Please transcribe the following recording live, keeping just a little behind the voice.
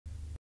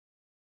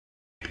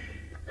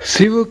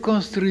Si vous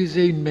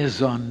construisez une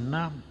maison,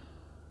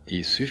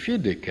 il suffit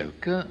de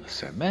quelques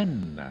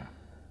semaines,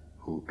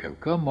 ou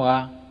quelques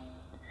mois,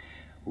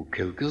 ou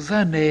quelques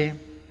années,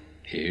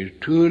 et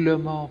tout le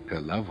monde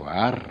peut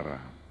l'avoir.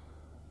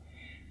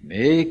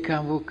 Mais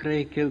quand vous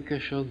créez quelque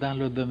chose dans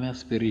le domaine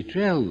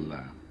spirituel,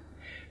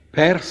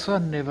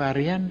 personne ne va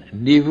rien,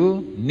 ni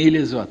vous, ni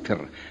les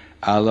autres.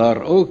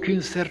 Alors,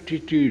 aucune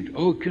certitude,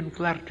 aucune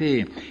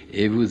clarté,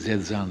 et vous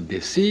êtes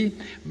indécis,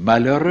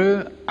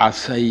 malheureux,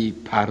 assaillis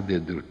par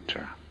des doutes.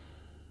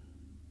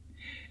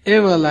 Et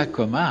voilà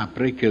comment,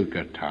 après quelque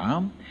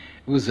temps,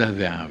 vous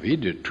avez envie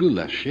de tout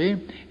lâcher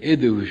et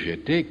de vous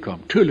jeter,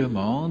 comme tout le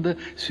monde,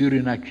 sur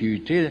une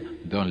activité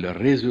dont le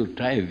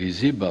résultat est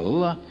visible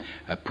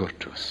pour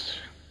tous.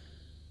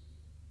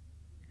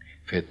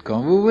 Faites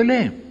comme vous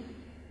voulez.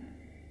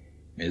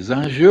 Mais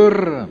un jour,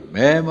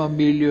 même au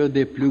milieu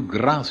des plus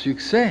grands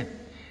succès,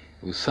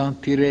 vous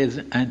sentirez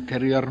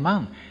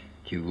intérieurement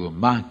qu'il vous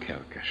manque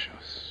quelque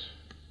chose.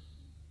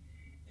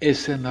 Et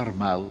c'est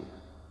normal,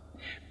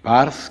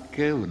 parce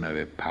que vous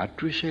n'avez pas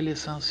touché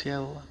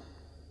l'essentiel.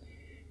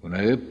 Vous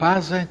n'avez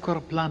pas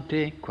encore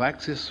planté quoi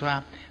que ce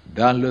soit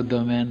dans le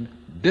domaine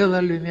de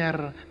la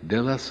lumière, de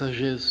la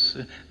sagesse,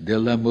 de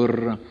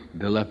l'amour,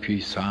 de la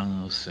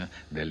puissance,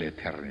 de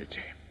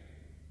l'éternité.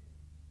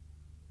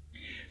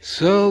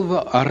 Seules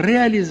vos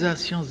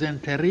réalisations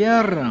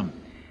intérieures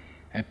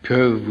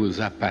peuvent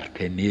vous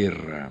appartenir,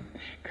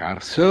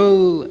 car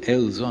seules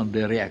elles ont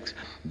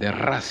des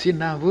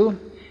racines en vous,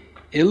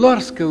 et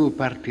lorsque vous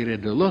partirez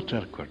de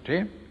l'autre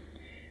côté,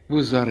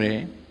 vous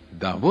aurez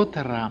dans votre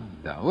âme,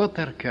 dans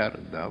votre cœur,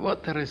 dans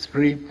votre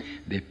esprit,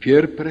 des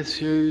pierres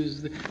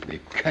précieuses,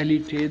 des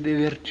qualités, des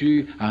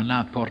vertus à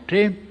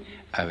emporter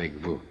avec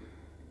vous.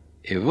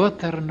 Et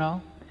votre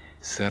nom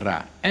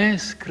sera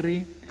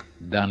inscrit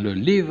dans le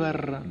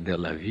livre de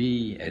la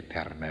vie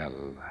éternelle.